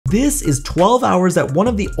This is 12 hours at one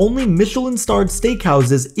of the only Michelin-starred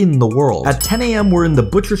steakhouses in the world. At 10 a.m. we're in the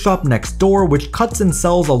butcher shop next door, which cuts and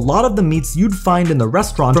sells a lot of the meats you'd find in the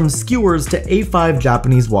restaurant, from skewers to A5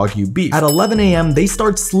 Japanese Wagyu beef. At 11 a.m. they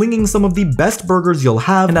start slinging some of the best burgers you'll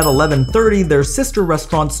have, and at 11:30 their sister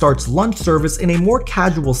restaurant starts lunch service in a more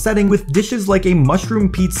casual setting with dishes like a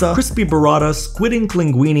mushroom pizza, crispy burrata, squid ink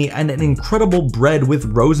linguine, and an incredible bread with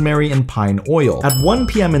rosemary and pine oil. At 1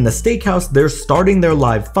 p.m. in the steakhouse, they're starting their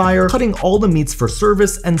live fire, cutting all the meats for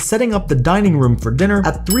service, and setting up the dining room for dinner.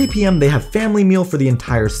 At 3 p.m. they have family meal for the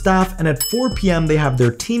entire staff, and at 4 p.m. they have their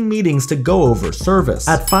team meetings to go over service.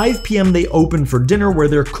 At 5 p.m. they open for dinner, where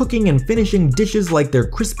they're cooking and finishing dishes like their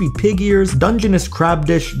crispy pig ears, Dungeness crab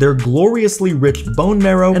dish, their gloriously rich bone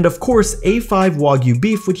marrow, and of course A5 Wagyu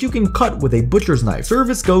beef, which you can cut with a butcher's knife.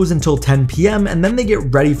 Service goes until 10 p.m. and then they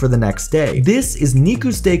get ready for the next day. This is Niku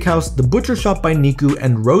Steakhouse, the butcher shop by Niku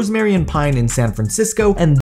and Rosemary and Pine in San Francisco, and